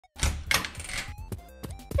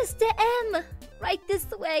Mr. M! Right this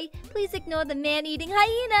way. Please ignore the man-eating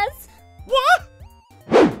hyenas. What?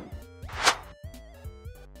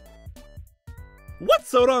 What's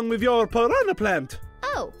so wrong with your piranha plant?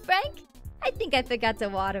 Oh, Frank? I think I forgot to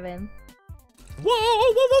water him. Whoa,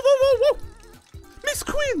 whoa, whoa, whoa, whoa, whoa! Miss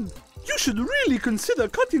Quinn, you should really consider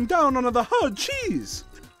cutting down on the hard cheese.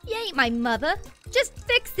 You ain't my mother. Just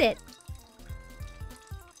fix it.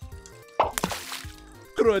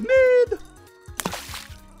 Grenade!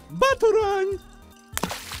 Batarang!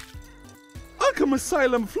 Arkham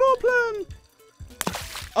Asylum floor plan!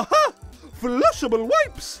 Aha! Flushable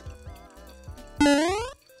wipes!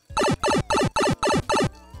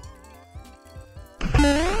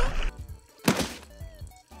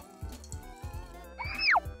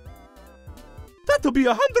 That'll be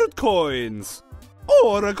 100 coins!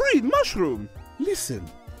 Or a green mushroom! Listen,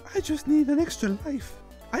 I just need an extra life.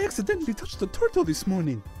 I accidentally touched a turtle this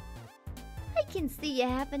morning. I can see you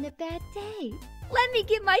having a bad day. Let me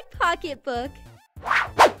get my pocketbook.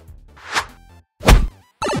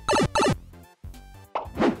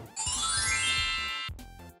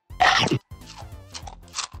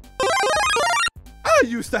 I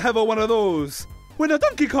used to have one of those when a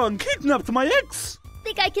Donkey Kong kidnapped my ex.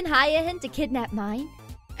 Think I can hire him to kidnap mine?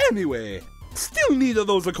 Anyway, still need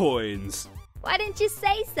those coins. Why didn't you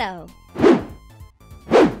say so?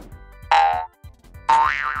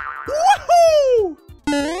 Woohoo!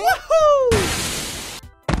 Woohoo!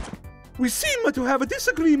 We seem to have a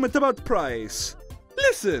disagreement about price.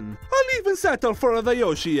 Listen, I'll even settle for the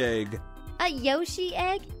Yoshi egg. A Yoshi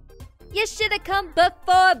egg? You should have come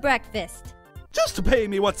before breakfast. Just to pay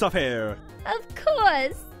me what's fair. Of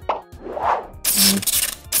course. Wah,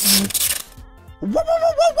 wah,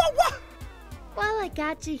 wah, wah, wah, wah. While I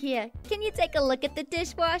got you here, can you take a look at the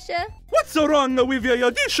dishwasher? What's so wrong with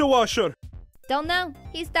your dishwasher? Don't know.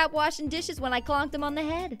 He stopped washing dishes when I clonked him on the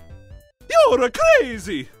head. You're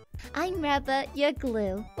crazy! I'm rubber, you're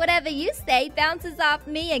glue. Whatever you say bounces off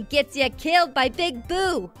me and gets you killed by Big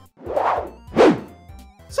Boo.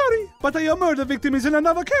 Sorry, but a murder victim is in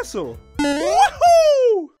another castle.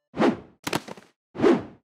 Woohoo!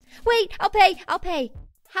 Wait, I'll pay.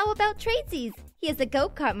 How about tradesies? Here's a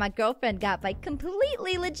go-kart my girlfriend got by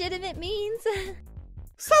completely legitimate means.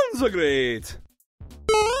 Sounds great.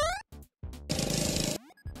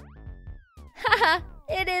 Haha,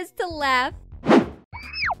 it is to laugh.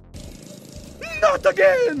 Not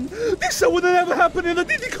again! This would never happen in the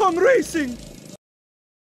Diddy Kong racing!